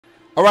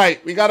All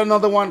right, we got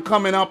another one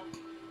coming up.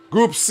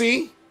 Group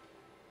C.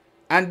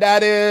 And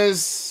that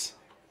is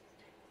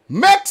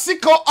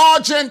Mexico,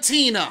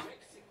 Argentina.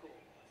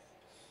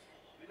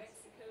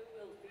 Mexico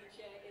will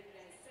feature in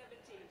their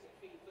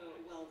 17th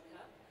FIFA World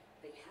Cup.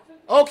 They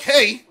haven't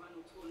Okay.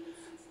 final tournament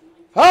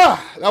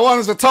since That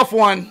one's a tough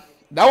one.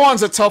 That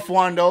one's a tough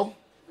one, though.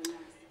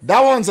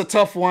 That one's a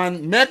tough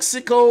one.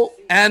 Mexico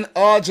and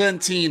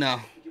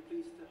Argentina.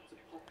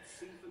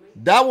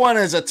 That one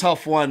is a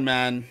tough one,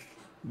 man.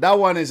 That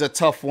one is a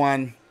tough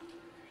one.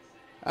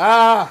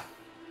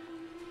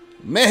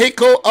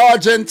 Mexico,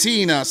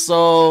 Argentina.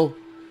 So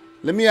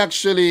let me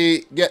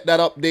actually get that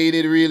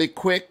updated really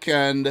quick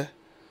and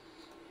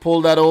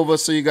pull that over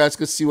so you guys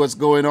can see what's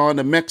going on.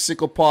 The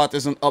Mexico part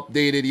isn't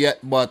updated yet,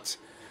 but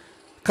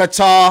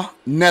Qatar,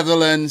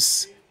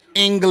 Netherlands,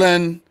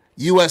 England,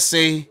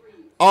 USA,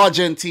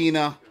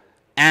 Argentina,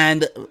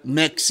 and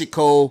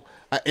Mexico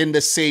are in the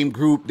same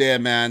group there,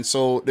 man.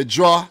 So the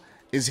draw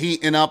is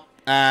heating up,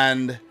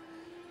 and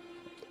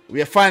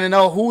we are finding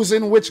out who's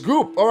in which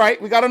group. All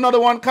right, we got another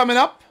one coming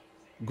up.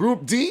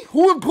 Group D.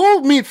 Who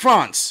would meet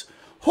France?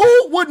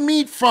 Who would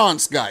meet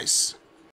France, guys?